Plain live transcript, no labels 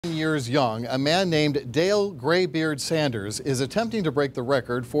years young, a man named Dale Greybeard Sanders is attempting to break the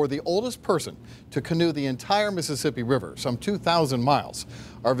record for the oldest person to canoe the entire Mississippi River, some 2,000 miles.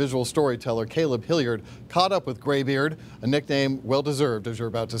 Our visual storyteller, Caleb Hilliard, caught up with Greybeard, a nickname well-deserved, as you're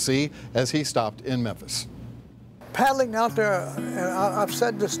about to see, as he stopped in Memphis. Paddling out there, and I've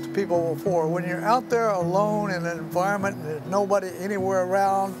said this to people before, when you're out there alone in an environment and there's nobody anywhere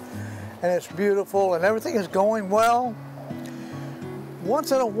around, and it's beautiful and everything is going well,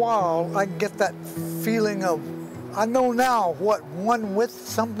 once in a while I get that feeling of, I know now what one with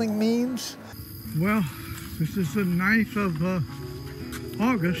something means. Well, this is the 9th of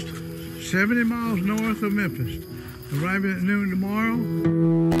August, 70 miles north of Memphis. Arriving at noon tomorrow.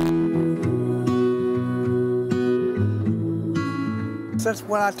 Since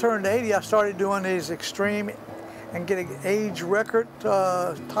when I turned 80, I started doing these extreme and getting age record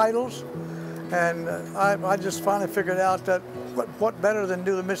titles. And I just finally figured out that what better than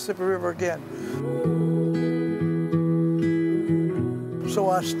do the Mississippi River again. So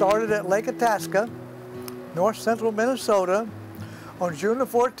I started at Lake Itasca, north central Minnesota, on June the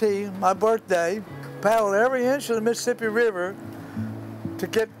 14th, my birthday, paddled every inch of the Mississippi River to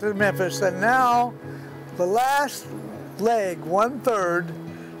get to Memphis. And now the last leg, 1/3,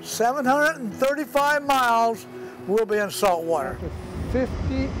 735 miles, will be in salt water.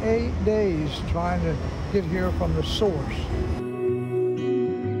 58 days trying to get here from the source.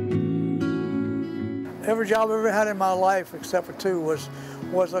 Every job I've ever had in my life, except for two,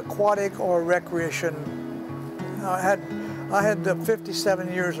 was aquatic or recreation. I had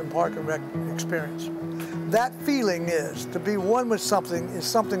 57 years in park and rec experience. That feeling is, to be one with something, is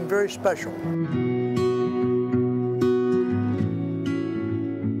something very special.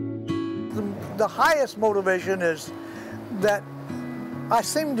 The highest motivation is that I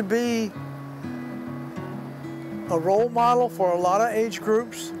seem to be a role model for a lot of age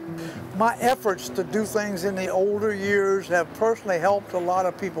groups. My efforts to do things in the older years have personally helped a lot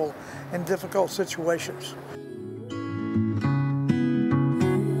of people in difficult situations.